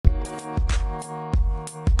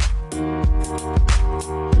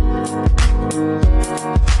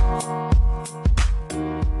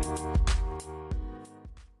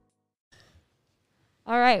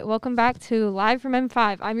right, welcome back to Live from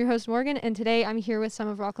M5. I'm your host, Morgan, and today I'm here with some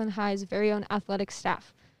of Rockland High's very own athletic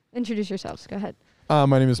staff. Introduce yourselves. Go ahead.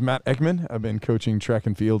 My name is Matt Ekman. I've been coaching track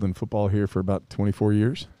and field and football here for about 24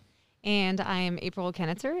 years. And I am April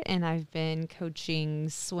Kennitzer, and I've been coaching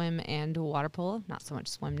swim and water polo, not so much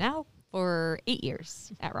swim now, for 8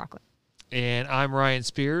 years at Rockland. And I'm Ryan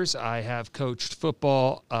Spears. I have coached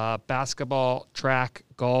football, basketball, track,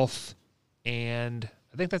 golf, and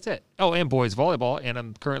I think that's it. Oh, and boys volleyball, and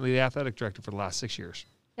I'm currently the athletic director for the last 6 years.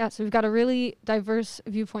 Yeah, so we've got a really diverse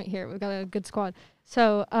viewpoint here. We've got a good squad.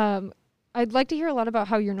 So I'd like to hear a lot about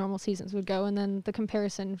how your normal seasons would go and then the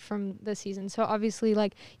comparison from this season. So obviously,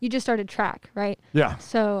 like, you just started track, right? Yeah.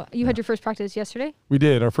 So you had your first practice yesterday? We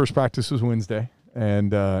did. Our first practice was Wednesday.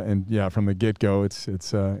 And yeah, from the get-go, it's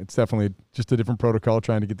definitely just a different protocol,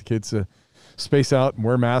 trying to get the kids to space out and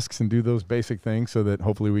wear masks and do those basic things so that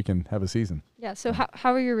hopefully we can have a season. Yeah, so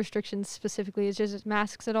how are your restrictions specifically? Is just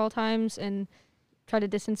masks at all times and try to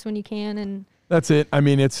distance when you can? And that's it. I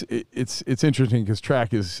mean, it's interesting because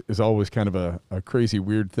track is always kind of a crazy,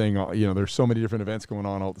 weird thing. You know, there's so many different events going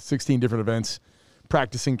on, all 16 different events,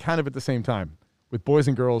 practicing kind of at the same time with boys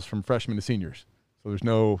and girls from freshmen to seniors. So there's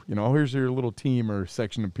no, you know, oh, here's your little team or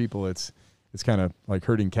section of people. It's kind of like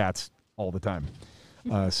herding cats all the time.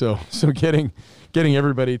 So getting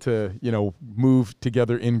everybody to, you know, move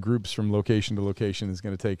together in groups from location to location is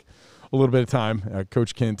going to take a little bit of time.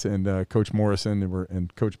 Coach Kent and Coach Morrison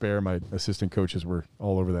and Coach Bear, my assistant coaches, were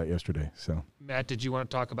all over that yesterday. So Matt, did you want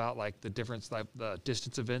to talk about like the difference, like the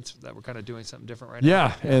distance events that we're kind of doing something different right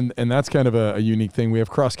now? Yeah, and that's kind of a unique thing. We have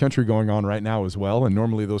cross country going on right now as well, and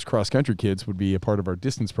normally those cross country kids would be a part of our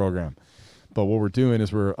distance program. But what we're doing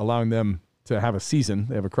is we're allowing them to have a season.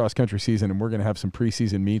 They have a cross country season, and we're going to have some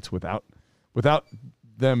preseason meets without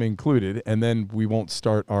them included, and then we won't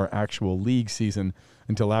start our actual league season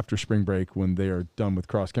until after spring break when they are done with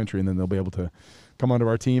cross country, and then they'll be able to come onto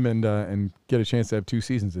our team and get a chance to have 2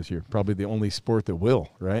 seasons this year. Probably the only sport that will,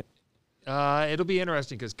 right? It'll be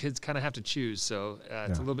interesting because kids kind of have to choose, so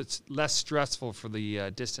it's a little bit less stressful for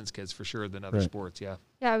the distance kids for sure than other sports, yeah.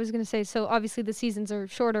 Yeah, I was going to say, so obviously the seasons are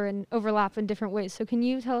shorter and overlap in different ways. So can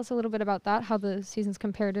you tell us a little bit about that, how the seasons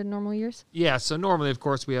compare to normal years? Yeah, so normally, of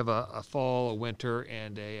course, we have a fall, a winter,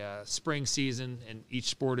 and a spring season, and each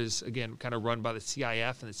sport is, again, kind of run by the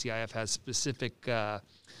CIF, and the CIF has specific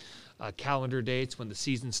calendar dates when the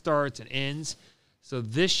season starts and ends. So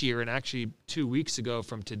this year, and actually 2 weeks ago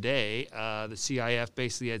from today, the CIF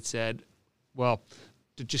basically had said, well,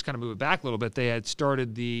 to just kind of move it back a little bit, they had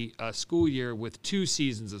started the school year with 2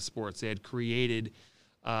 seasons of sports. They had created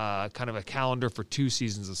kind of a calendar for 2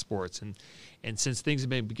 seasons of sports. And since things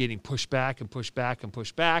have been getting pushed back and pushed back and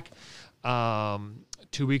pushed back,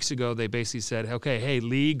 2 weeks ago they basically said, okay, hey,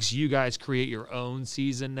 leagues, you guys create your own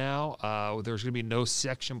season now. There's going to be no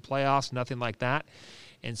section playoffs, nothing like that.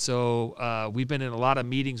 And so we've been in a lot of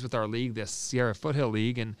meetings with our league, the Sierra Foothill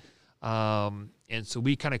League, and so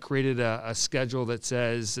we kind of created a schedule that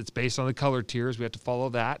says it's based on the color tiers. We have to follow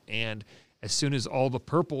that, and as soon as all the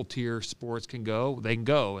purple tier sports can go, they can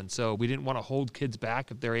go. And so we didn't want to hold kids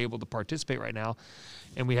back if they're able to participate right now,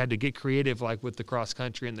 and we had to get creative, like with the cross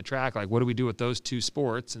country and the track. Like, what do we do with those 2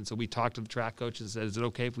 sports? And so we talked to the track coaches and said, is it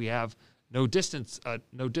okay if we have no distance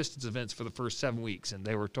events for the first 7 weeks? And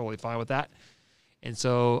they were totally fine with that. And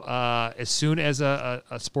so as soon as a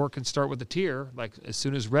sport can start with a tier, like as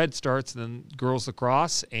soon as red starts, then girls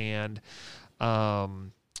lacrosse and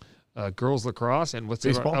what's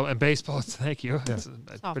baseball? and baseball. Thank you. Yeah. It's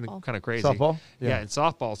been kind of crazy. Softball? Yeah, and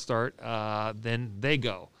softball start, then they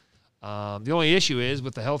go. The only issue is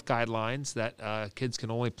with the health guidelines that kids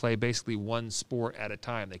can only play basically one sport at a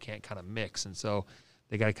time. They can't kind of mix, and so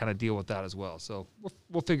they got to kind of deal with that as well. So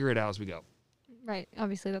we'll figure it out as we go. Right.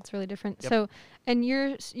 Obviously, that's really different. Yep. So, and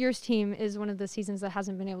yours team is one of the seasons that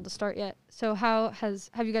hasn't been able to start yet. So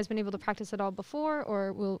have you guys been able to practice at all before,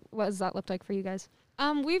 or what does that look like for you guys?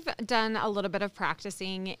 We've done a little bit of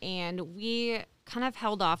practicing, and we kind of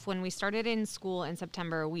held off when we started in school in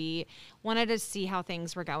September. We wanted to see how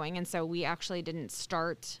things were going, and so we actually didn't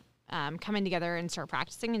start coming together and start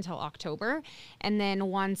practicing until October. And then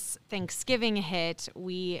once Thanksgiving hit,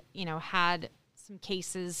 we, had some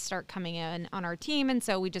cases start coming in on our team, and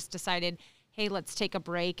so we just decided, hey, let's take a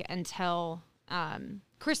break until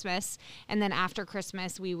Christmas. And then after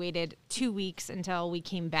Christmas, we waited 2 weeks until we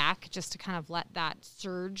came back just to kind of let that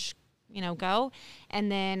surge, go.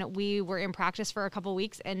 And then we were in practice for a couple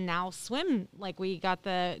weeks, and now swim, like we got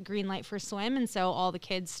the green light for swim. And so all the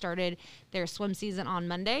kids started their swim season on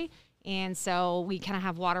Monday. And so we kind of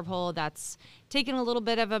have water polo that's taken a little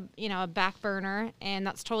bit of a back burner, and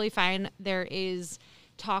that's totally fine. There is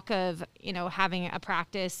talk of, having a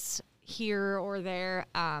practice here or there.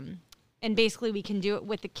 And basically we can do it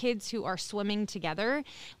with the kids who are swimming together.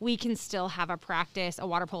 We can still have a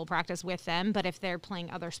water polo practice with them. But if they're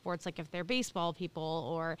playing other sports, like if they're baseball people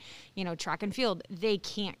or, track and field, they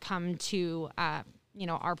can't come to,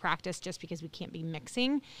 our practice just because we can't be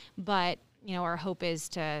mixing. But, our hope is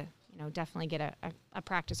to, definitely get a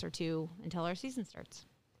practice or two until our season starts.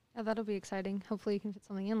 Yeah, that'll be exciting. Hopefully you can fit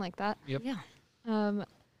something in like that. Yep. Yeah.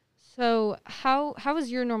 So how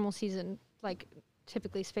is your normal season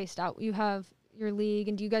typically spaced out? You have your league,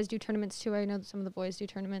 and do you guys do tournaments too? I know that some of the boys do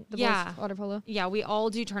boys water polo. Yeah, we all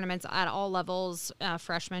do tournaments at all levels,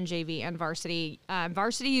 freshman, JV, and varsity.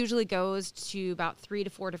 Varsity usually goes to about 3 to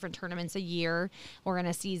 4 different tournaments a year or in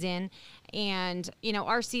a season. And,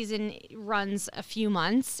 our season runs a few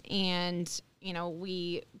months, and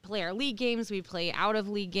we play our league games, we play out of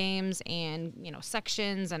league games and,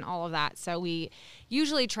 sections and all of that. So we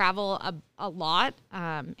usually travel a lot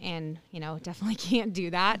and, definitely can't do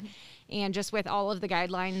that. And just with all of the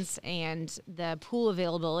guidelines and the pool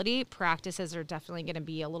availability, practices are definitely going to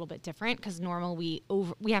be a little bit different because normally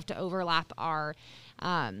we have to overlap our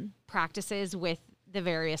practices with the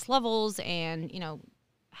various levels and,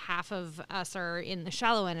 half of us are in the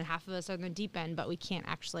shallow end and half of us are in the deep end, but we can't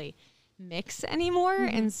actually mix anymore.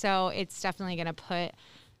 Mm-hmm. And so it's definitely going to put,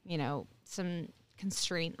 some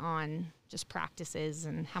constraint on just practices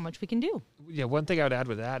and how much we can do. Yeah. One thing I would add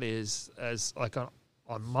with that is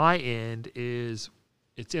on my end is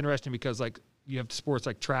it's interesting because you have sports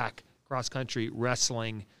like track, cross country,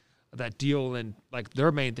 wrestling that deal and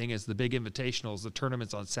their main thing is the big invitationals, the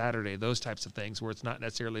tournaments on Saturday, those types of things where it's not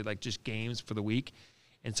necessarily just games for the week.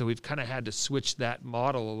 And so we've kind of had to switch that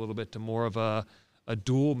model a little bit to more of a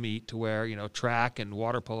dual meet to where, track and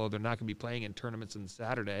water polo, they're not going to be playing in tournaments on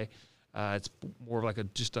Saturday. It's more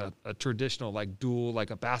of just a traditional dual,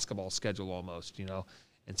 a basketball schedule almost,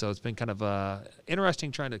 And so it's been kind of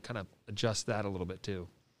interesting trying to kind of adjust that a little bit too.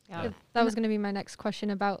 Yeah. That was going to be my next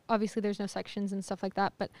question about, obviously there's no sections and stuff like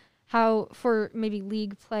that, but how for maybe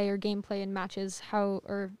league play or game play and matches,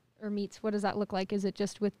 or meets, what does that look like? Is it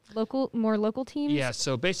just with more local teams? Yeah,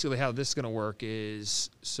 so basically how this is going to work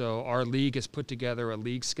is, so our league has put together a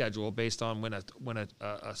league schedule based on when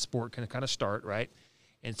a sport can kind of start, right?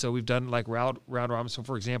 And so we've done round robin. So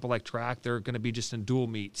for example, track, they're going to be just in dual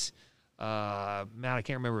meets. Matt, I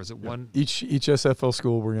can't remember. Is it one? Each SFL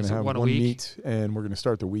school, we're going to have one week? meet, and we're going to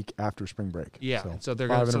start the week after spring break. Yeah, so they're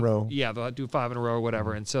 5 in a row. Yeah, they'll do 5 in a row or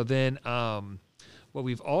whatever. Mm-hmm. And so then what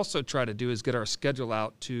we've also tried to do is get our schedule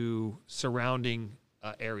out to surrounding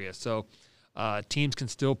areas. So teams can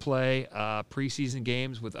still play preseason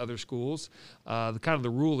games with other schools.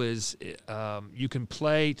 The rule is you can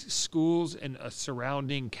play schools in a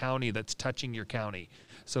surrounding county that's touching your county.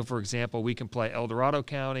 So, for example, we can play El Dorado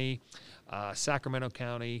County, Sacramento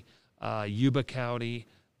County, Yuba County,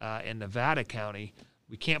 and Nevada County.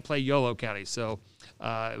 We can't play Yolo County. So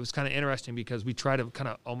it was kind of interesting because we try to kind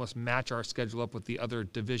of almost match our schedule up with the other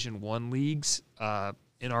Division I leagues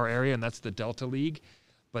in our area, and that's the Delta League.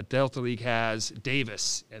 But Delta League has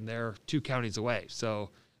Davis, and they're 2 counties away.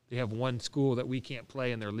 So they have one school that we can't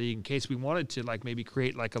play in their league in case we wanted to maybe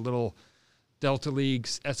create a little Delta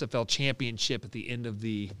League's SFL championship at the end of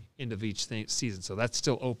each season. So that's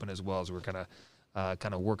still open as well as we're kind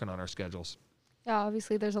of working on our schedules. Yeah,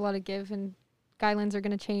 obviously there's a lot of give and guidelines are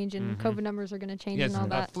going to change and Mm-hmm. COVID numbers are going to change and all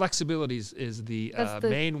that. Flexibility is the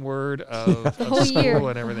main word of, the of whole school year.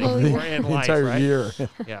 and everything. The life, entire right? year.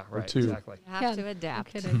 Yeah, right. 2. Exactly. You have to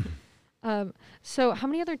adapt. No kidding. So how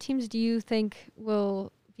many other teams do you think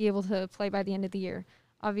will be able to play by the end of the year?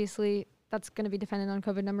 Obviously, that's going to be dependent on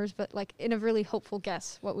COVID numbers, but in a really hopeful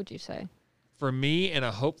guess, what would you say? For me, in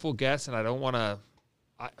a hopeful guess, and I don't want to,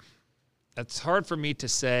 it's hard for me to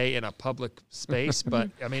say in a public space, but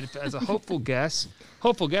I mean, as a hopeful guess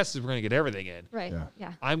is we're going to get everything in. Right.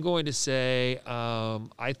 Yeah. I'm going to say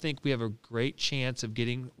I think we have a great chance of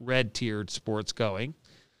getting red-tiered sports going.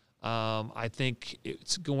 I think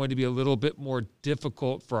it's going to be a little bit more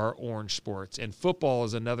difficult for our orange sports. And football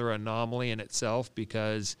is another anomaly in itself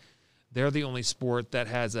because they're the only sport that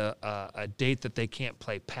has a date that they can't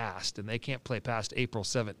play past, and they can't play past April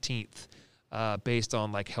 17th based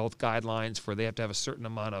on health guidelines for they have to have a certain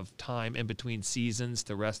amount of time in between seasons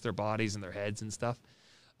to rest their bodies and their heads and stuff.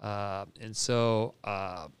 And so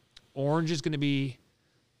orange is going to be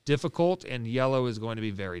difficult, and yellow is going to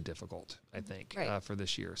be very difficult, I think, Right. For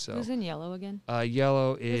this year. So Who's in yellow again?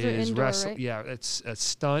 yellow are is indoor, wrestling. right? Yeah, it's a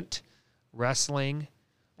stunt, wrestling,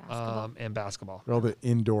 Basketball. and basketball. All the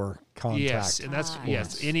indoor contact. Yes, and that's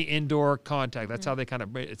Yes. any indoor contact. That's how they kind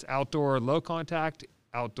of it's outdoor low contact,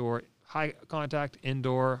 outdoor high contact,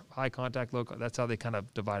 indoor, high contact, low. That's how they kind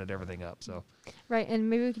of divided everything up. So, Right, and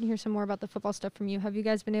maybe we can hear some more about the football stuff from you. Have you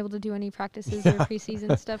guys been able to do any practices or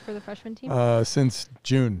preseason stuff for the freshman team? Since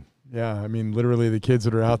June. Yeah, I mean, literally the kids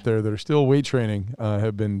that are out there that are still weight training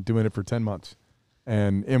have been doing it for 10 months.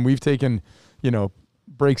 And we've taken,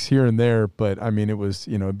 breaks here and there, but I mean, it was,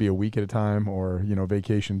 it'd be a week at a time or,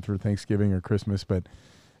 vacation through Thanksgiving or Christmas. But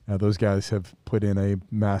those guys have put in a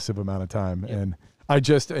massive amount of time. Yep. And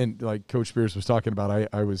and like Coach Spears was talking about,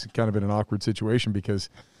 I was kind of in an awkward situation because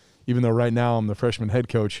even though right now I'm the freshman head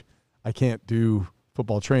coach, I can't do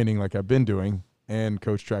football training like I've been doing and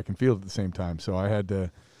coach track and field at the same time. So I had to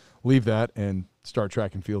leave that and start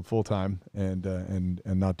track and field full time and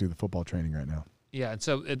not do the football training right now. Yeah, and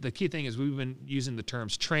so the key thing is we've been using the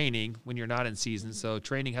terms training when you're not in season. So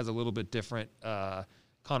training has a little bit different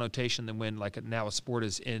connotation than when now a sport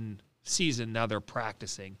is in season, now they're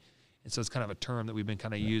practicing. And so it's kind of a term that we've been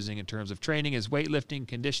kind of using in terms of training is weightlifting,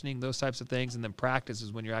 conditioning, those types of things. And then practice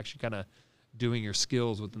is when you're actually kind of doing your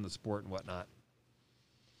skills within the sport and whatnot.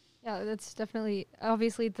 Yeah, that's definitely,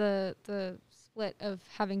 obviously the split of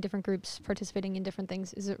having different groups participating in different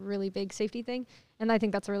things is a really big safety thing. And I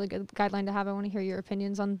think that's a really good guideline to have. I want to hear your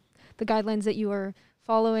opinions on the guidelines that you are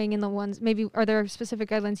following and the ones, maybe are there specific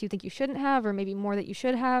guidelines you think you shouldn't have or maybe more that you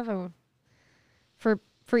should have or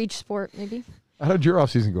for each sport maybe? How did your off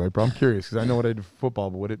season go, April? I'm curious because I know what I did for football,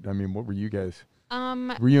 but what were you guys?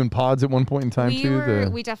 Were you in pods at one point in time too?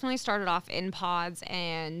 We definitely started off in pods,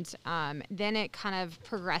 and then it kind of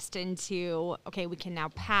progressed into, okay, we can now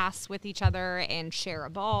pass with each other and share a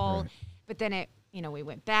ball. Right. But then we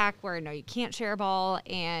went back where, no, you can't share a ball.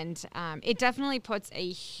 And it definitely puts a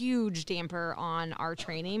huge damper on our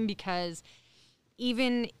training because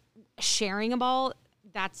even sharing a ball,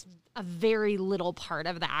 that's a very little part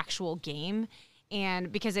of the actual game.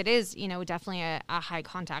 And because it is, definitely a high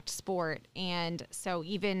contact sport. And so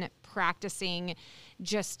even practicing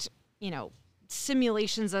just,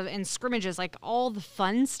 simulations and scrimmages, like all the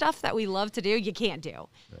fun stuff that we love to do, you can't do.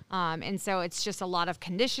 Right. And so it's just a lot of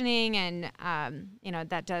conditioning and,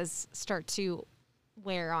 that does start to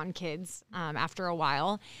wear on kids after a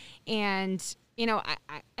while. And,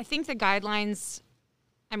 I think the guidelines,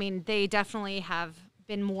 they definitely have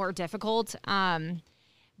been more difficult.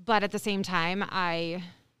 But at the same time, I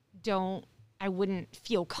wouldn't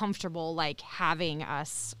feel comfortable having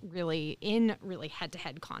us really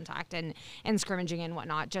head-to-head contact and scrimmaging and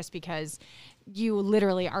whatnot, just because you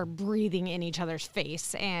literally are breathing in each other's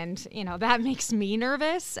face. And, that makes me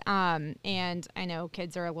nervous. And I know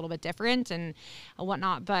kids are a little bit different and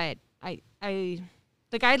whatnot, but the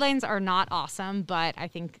guidelines are not awesome, but I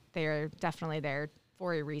think they're definitely there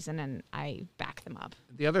for a reason, and I back them up.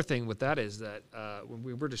 The other thing with that is that when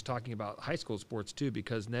we were just talking about high school sports too,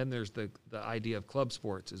 because then there's the idea of club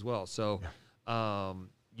sports as well. So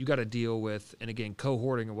you got to deal with, and again,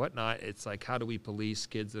 cohorting and whatnot. It's like, how do we police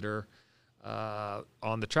kids that are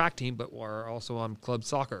on the track team but are also on club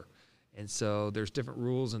soccer? And so there's different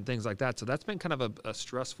rules and things like that. So that's been kind of a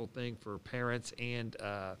stressful thing for parents and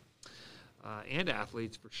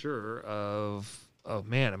athletes for sure. Oh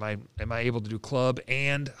man, am I able to do club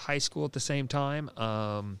and high school at the same time?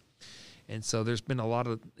 And so there's been a lot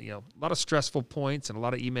of stressful points and a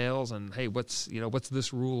lot of emails and, hey, what's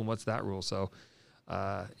this rule and what's that rule? So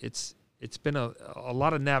it's been a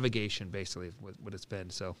lot of navigation basically what it's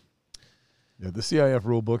been. So yeah, the CIF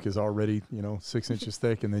rule book is already 6 inches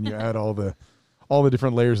thick, and then you add all the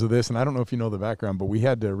different layers of this. And I don't know if you know the background, but we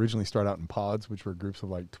had to originally start out in pods, which were groups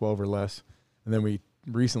of 12 or less, and then we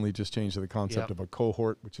recently just changed to the concept of a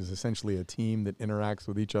cohort, which is essentially a team that interacts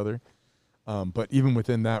with each other. But even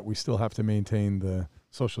within that, we still have to maintain the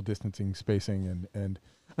social distancing, spacing, and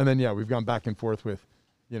then we've gone back and forth with,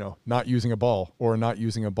 not using a ball or not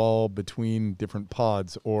using a ball between different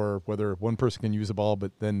pods, or whether one person can use a ball,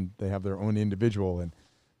 but then they have their own individual. And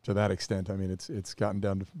to that extent, it's gotten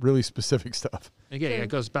down to really specific stuff. Again, it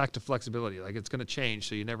goes back to flexibility. It's going to change,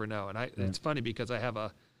 so you never know. And it's funny because I have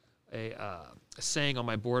a saying on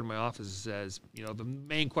my board in my office that says, the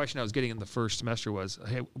main question I was getting in the first semester was,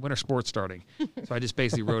 hey, when are sports starting? So I just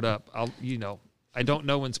basically wrote up, I don't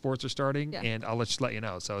know when sports are starting, and I'll just let you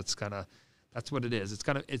know. So it's kind of, that's what it is.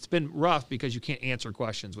 It's been rough because you can't answer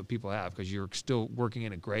questions what people have because you're still working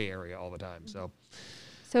in a gray area all the time. So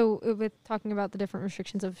with talking about the different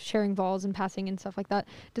restrictions of sharing balls and passing and stuff like that,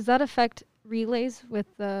 does that affect relays with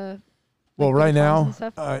the right now,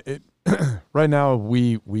 right now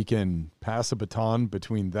we can pass a baton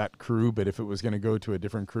between that crew, but if it was going to go to a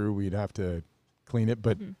different crew, we'd have to clean it.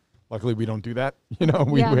 But Luckily, we don't do that. You know,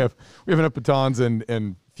 we have enough batons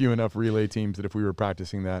and few enough relay teams that if we were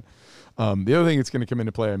practicing that. The other thing that's going to come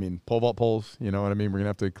into play, I mean, pole vault poles, you know what I mean? We're going to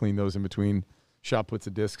have to clean those in between. Shot puts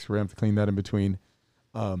of discs, we're going to have to clean that in between.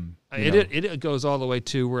 It goes all the way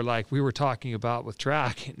to where, like we were talking about with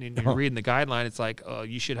track, and you're reading the guideline, it's like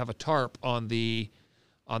you should have a tarp on the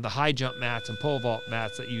high jump mats and pole vault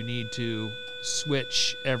mats that you need to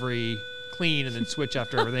switch every clean and then switch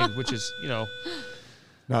after everything, which is, you know,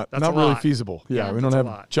 not really feasible. Yeah, we don't have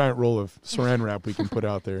a giant roll of saran wrap we can put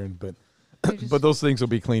out there, but those things will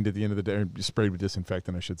be cleaned at the end of the day, or sprayed with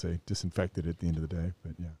disinfectant, I should say, disinfected at the end of the day.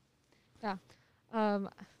 But yeah. I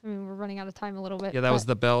mean, we're running out of time a little bit. Yeah, that was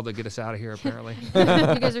the bell to get us out of here, apparently. You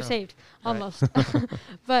guys are saved, almost.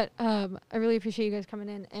 But I really appreciate you guys coming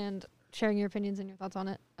in and sharing your opinions and your thoughts on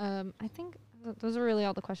it. I think those are really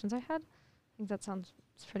all the questions I had. I think that sounds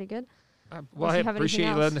pretty good. Well, I appreciate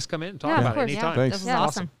you letting us come in and talk about it anytime. Thanks. This was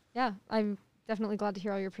awesome. Yeah, I'm definitely glad to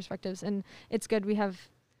hear all your perspectives. And it's good. We have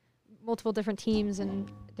multiple different teams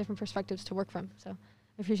and different perspectives to work from. So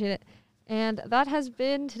I appreciate it. And that has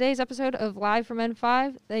been today's episode of Live from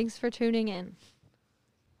N5. Thanks for tuning in.